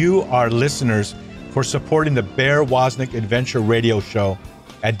to you, our listeners, for supporting the Bear Woznick Adventure radio show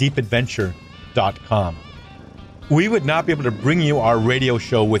at deepadventure.com. We would not be able to bring you our radio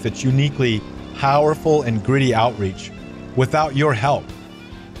show with its uniquely powerful and gritty outreach without your help.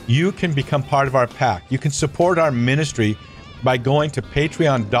 You can become part of our pack. You can support our ministry by going to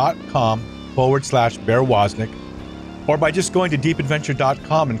patreon.com/Bear Woznick, or by just going to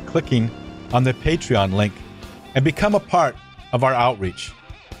deepadventure.com and clicking on the Patreon link and become a part of our outreach.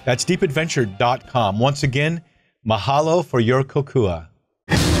 That's deepadventure.com. Once again, mahalo for your kokua.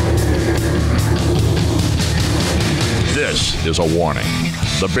 This is a warning.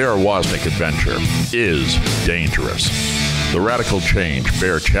 The Bear Woznick adventure is dangerous. The radical change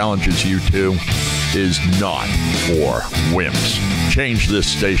Bear challenges you to is not for wimps. Change this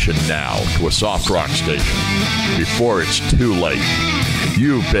station now to a soft rock station before it's too late.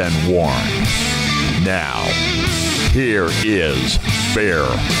 You've been warned. Now, here is Bear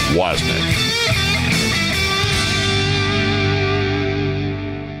Woznick.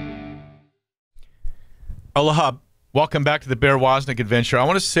 Aloha. Welcome back to the Bear Woznick Adventure. I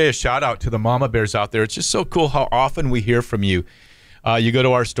want to say a shout out to the mama bears out there. It's just so cool how often we hear from you. You go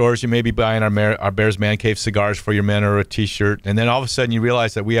to our stores, you may be buying our Bears Man Cave cigars for your men or a t-shirt, and then all of a sudden you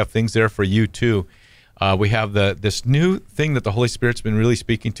realize that we have things there for you too. We have this new thing that the Holy Spirit's been really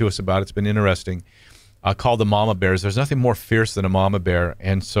speaking to us about. It's been interesting, called the mama bears. There's nothing more fierce than a mama bear,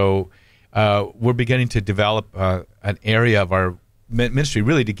 and so we're beginning to develop an area of our ministry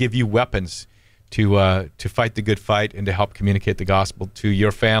really to give you weapons to fight the good fight and to help communicate the gospel to your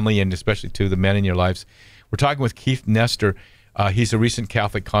family and especially to the men in your lives. We're talking with Keith Nestor. He's a recent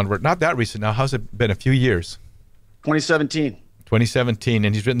Catholic convert. Not that recent now. How's it been? A few years? 2017. 2017.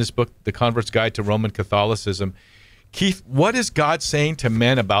 And he's written this book, The Convert's Guide to Roman Catholicism. Keith, what is God saying to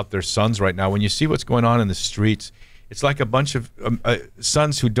men about their sons right now? When you see what's going on in the streets, it's like a bunch of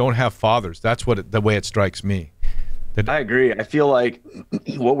sons who don't have fathers. That's the way it strikes me. I agree. I feel like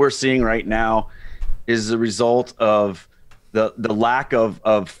what we're seeing right now is the result of the lack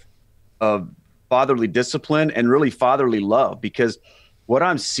of fatherly discipline and really fatherly love, because what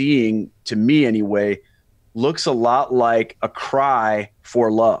I'm seeing, to me anyway, looks a lot like a cry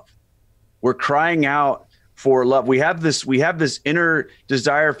for love. We're crying out for love. We have this inner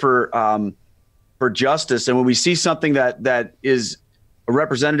desire for justice, and when we see something that is a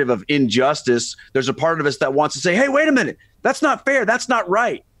representative of injustice, there's a part of us that wants to say, hey, wait a minute, that's not fair, that's not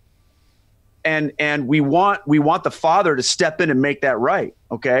right. And we want the father to step in and make that right.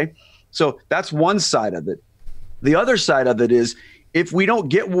 Okay. So that's one side of it. The other side of it is, if we don't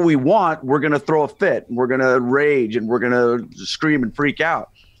get what we want, we're going to throw a fit, and we're going to rage, and we're going to scream and freak out.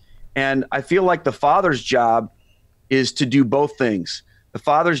 And I feel like the father's job is to do both things. The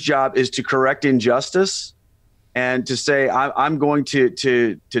father's job is to correct injustice and to say, I'm going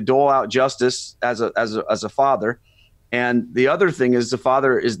to dole out justice as a father. And the other thing is, the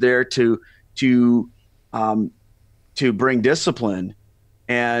father is there to bring discipline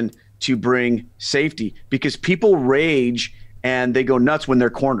and to bring safety, because people rage and they go nuts when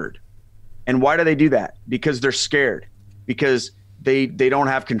they're cornered. And why do they do that? Because they're scared, because they don't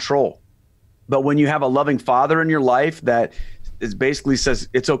have control. But when you have a loving father in your life that is basically says,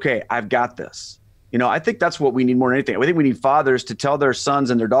 it's okay, I've got this. I think that's what we need more than anything. I think we need fathers to tell their sons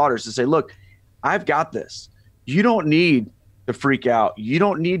and their daughters to say, look, I've got this. You don't need to freak out. You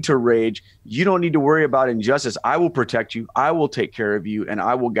don't need to rage. You don't need to worry about injustice. I will protect you. I will take care of you, and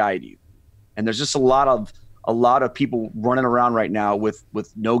I will guide you. And there's just a lot of people running around right now with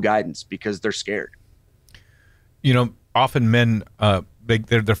no guidance because they're scared. Often men,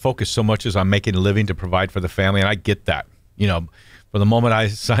 their focus so much is on making a living to provide for the family, and I get that. From the moment I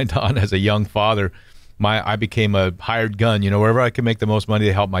signed on as a young father, I became a hired gun. Wherever I could make the most money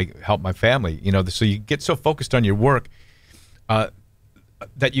to help my family. So you get so focused on your work that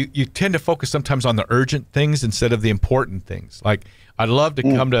you tend to focus sometimes on the urgent things instead of the important things. Like, I'd love to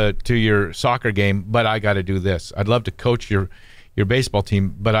come to your soccer game, but I got to do this. I'd love to coach your baseball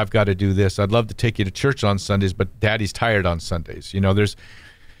team, but I've got to do this. I'd love to take you to church on Sundays, but Daddy's tired on Sundays. There's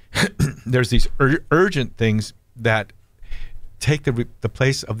there's these urgent things that take the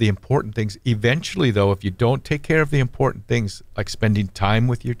place of the important things. Eventually, though, if you don't take care of the important things, like spending time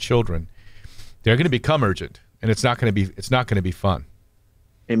with your children, they're going to become urgent, and it's not going to be fun.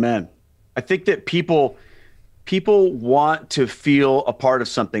 Amen. I think that people want to feel a part of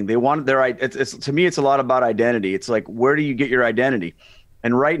something. They want to me, it's a lot about identity. It's like, where do you get your identity?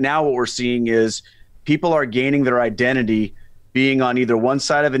 And right now what we're seeing is people are gaining their identity being on either one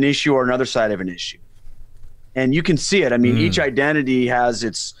side of an issue or another side of an issue. And you can see it. I mean, each identity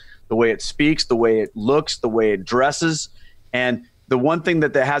has the way it speaks, the way it looks, the way it dresses. And the one thing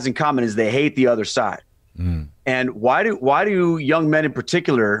that has in common is they hate the other side. And why do young men in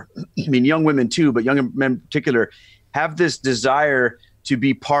particular, I mean, young women too, but young men in particular, have this desire to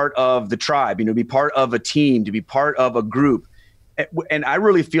be part of the tribe, be part of a team, to be part of a group? And I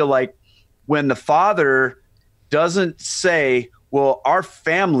really feel like when the Father doesn't say, well, our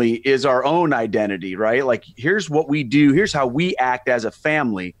family is our own identity, right? Like, here's what we do, here's how we act as a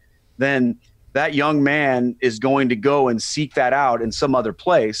family, then that young man is going to go and seek that out in some other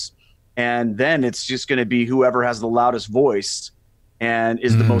place. And then it's just going to be whoever has the loudest voice and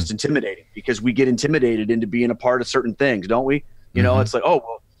is the most intimidating, because we get intimidated into being a part of certain things, don't we? It's like, oh,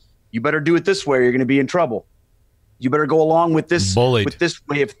 well, you better do it this way or you're going to be in trouble. You better go along with this, with this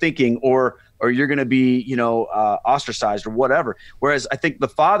way of thinking, or you're going to be, ostracized or whatever. Whereas I think the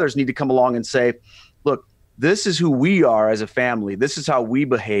fathers need to come along and say, look, this is who we are as a family. This is how we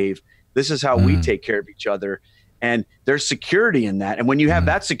behave. This is how we take care of each other. And there's security in that. And when you have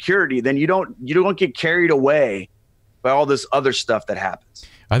that security, then you don't get carried away by all this other stuff that happens.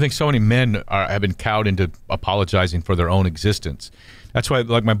 I think so many men have been cowed into apologizing for their own existence. That's why,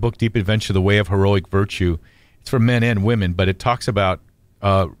 like, my book, Deep Adventure, The Way of Heroic Virtue, it's for men and women, but it talks about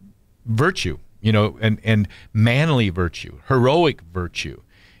virtue, and manly virtue, heroic virtue.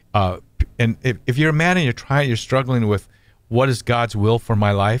 And if you're a man and you're struggling with what is God's will for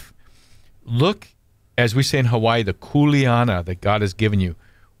my life, look, as we say in Hawaii, the kuleana that God has given you.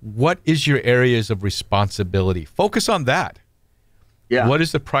 What is your areas of responsibility? Focus on that. Yeah. What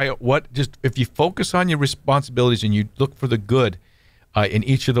is the if you focus on your responsibilities and you look for the good in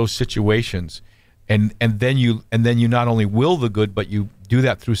each of those situations, and then you not only will the good, but you do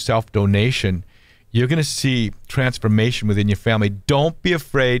that through self-donation, you're going to see transformation within your family. Don't be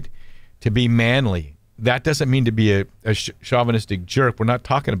afraid to be manly. That doesn't mean to be a chauvinistic jerk. We're not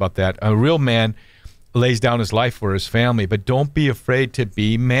talking about that. A real man lays down his life for his family, but don't be afraid to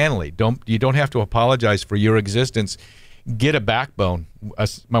be manly. You don't have to apologize for your existence. Get a backbone.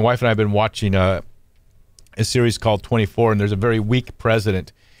 My wife and I have been watching a series called 24, and there's a very weak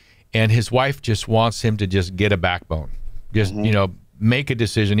president, and his wife just wants him to just get a backbone. Just, make a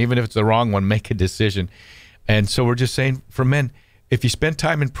decision. Even if it's the wrong one, make a decision. And so we're just saying, for men, if you spend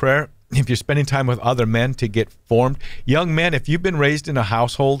time in prayer, if you're spending time with other men to get formed, young men, if you've been raised in a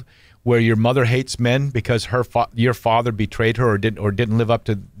household where your mother hates men because your father betrayed her or didn't live up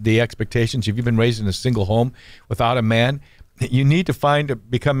to the expectations, if you've been raised in a single home without a man, you need to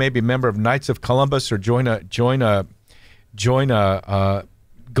become maybe a member of Knights of Columbus, or start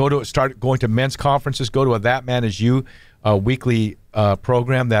going to men's conferences. Go to a That Man Is You weekly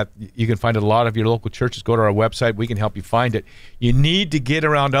program that you can find at a lot of your local churches. Go to our website. We can help you find it. You need to get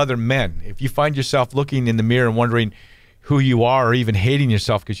around other men. If you find yourself looking in the mirror and wondering who you are, or even hating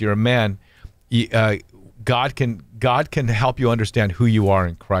yourself because you're a man, God can help you understand who you are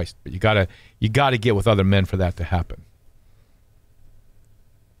in Christ. But you gotta get with other men for that to happen.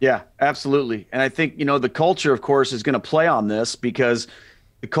 Yeah, absolutely. And I think, the culture, of course, is going to play on this, because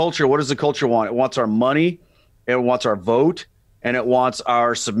the culture, what does the culture want? It wants our money, it wants our vote, and it wants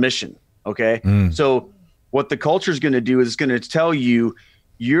our submission. Okay. So what the culture is going to do is it's going to tell you,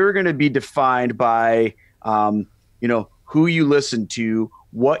 you're going to be defined by, who you listen to,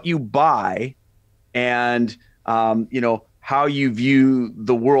 what you buy, and, how you view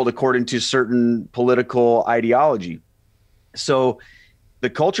the world according to certain political ideology. So the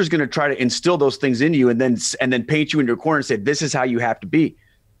culture is going to try to instill those things in you, and then paint you into a corner and say, this is how you have to be.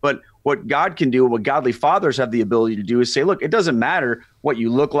 But what God can do, what godly fathers have the ability to do, is say, look, it doesn't matter what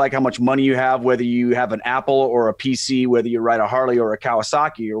you look like, how much money you have, whether you have an Apple or a PC, whether you ride a Harley or a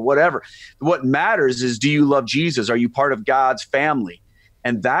Kawasaki or whatever. What matters is, do you love Jesus? Are you part of God's family?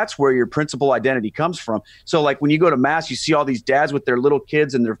 And that's where your principal identity comes from. So like when you go to mass, you see all these dads with their little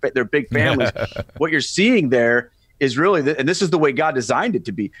kids and their big families. What you're seeing there is really, and this is the way God designed it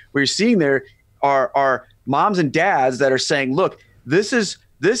to be, what you're seeing there are moms and dads that are saying, look, this is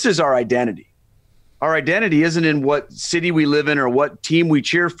our identity. Our identity isn't in what city we live in or what team we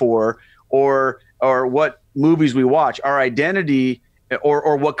cheer for or what movies we watch. Our identity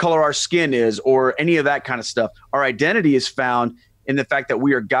or what color our skin is or any of that kind of stuff. Our identity is found in the fact that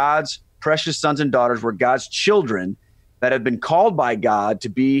we are God's precious sons and daughters. We're God's children that have been called by God to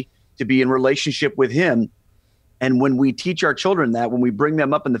be in relationship with him. And when we teach our children that, when we bring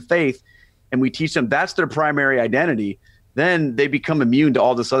them up in the faith and we teach them that's their primary identity, then they become immune to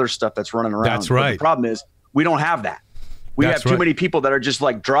all this other stuff that's running around. That's right. But the problem is we don't have that. We have too many people that are just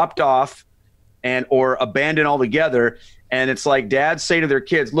like dropped off or abandoned altogether. And it's like dads say to their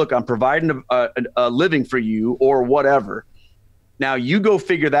kids, look, I'm providing a living for you or whatever. Now you go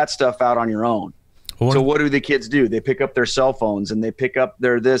figure that stuff out on your own. So what do the kids do? They pick up their cell phones and they pick up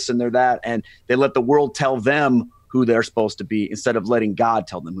their this and their that, and they let the world tell them who they're supposed to be instead of letting God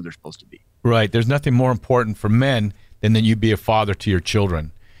tell them who they're supposed to be. Right. There's nothing more important for men than that you be a father to your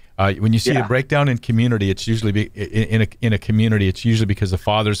children. When you see a breakdown in community, it's usually in a community. It's usually because the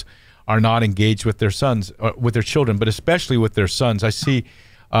fathers are not engaged with their sons, with their children, but especially with their sons. I see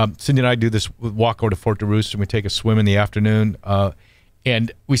Cindy and I do this walk over to Fort de Rousse, and we take a swim in the afternoon,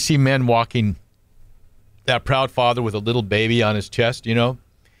 and we see men walking. That proud father with a little baby on his chest, you know,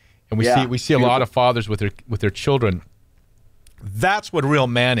 and we see a lot of fathers with their children. That's what real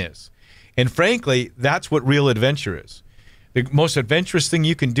man is, and frankly, that's what real adventure is. The most adventurous thing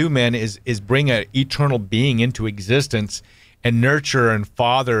you can do, man, is bring an eternal being into existence and nurture and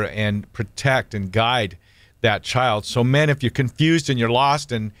father and protect and guide that child. So, men, if you're confused and you're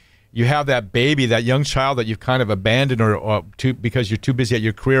lost and you have that baby, that young child that you've kind of abandoned because you're too busy at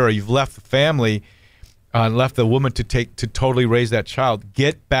your career, or you've left the family. Left the woman to totally raise that child.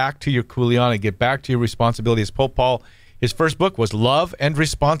 Get back to your kuleana. Get back to your responsibility. As Pope Paul, his first book was Love and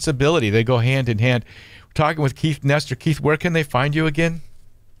Responsibility. They go hand in hand. We're talking with Keith Nestor. Keith, where can they find you again?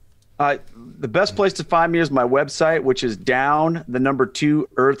 The best place to find me is my website, which is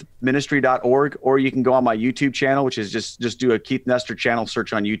down2earthministry.org, or you can go on my YouTube channel, which is just do a Keith Nestor channel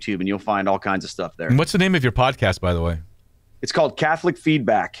search on YouTube, and you'll find all kinds of stuff there. And what's the name of your podcast, by the way? It's called Catholic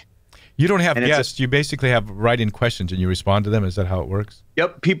Feedback. You don't have guests. You basically have write-in questions and you respond to them. Is that how it works?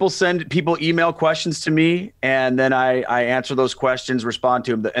 Yep. People email questions to me, and then I answer those questions, respond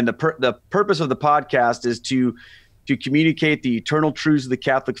to them. And the purpose of the podcast is to communicate the eternal truths of the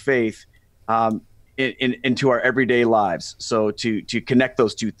Catholic faith into our everyday lives. So to connect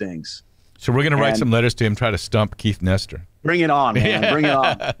those two things. So we're going to write some letters to him, try to stump Keith Nestor. Bring it on, man. Bring it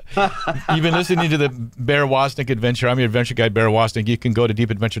on. You've been listening to the Bear Woznick Adventure. I'm your adventure guide, Bear Woznick. You can go to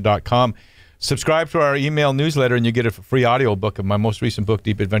deepadventure.com, subscribe to our email newsletter, and you get a free audio book of my most recent book,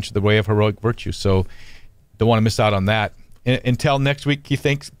 Deep Adventure, The Way of Heroic Virtue. So don't want to miss out on that. Until next week, Keith,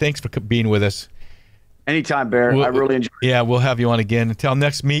 thanks for being with us. Anytime, Bear. I really enjoy it. Yeah, we'll have you on again. Until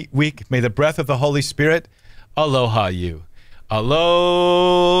next week, may the breath of the Holy Spirit aloha you.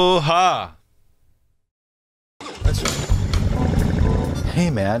 Aloha. That's right. Hey,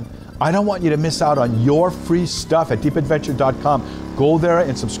 man, I don't want you to miss out on your free stuff at deepadventure.com. Go there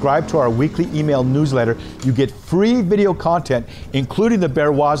and subscribe to our weekly email newsletter. You get free video content, including the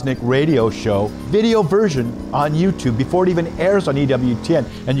Bear Woznick radio show, video version on YouTube before it even airs on EWTN.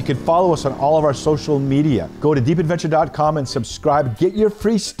 And you can follow us on all of our social media. Go to deepadventure.com and subscribe. Get your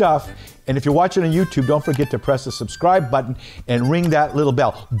free stuff. And if you're watching on YouTube, don't forget to press the subscribe button and ring that little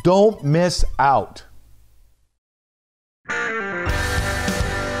bell. Don't miss out.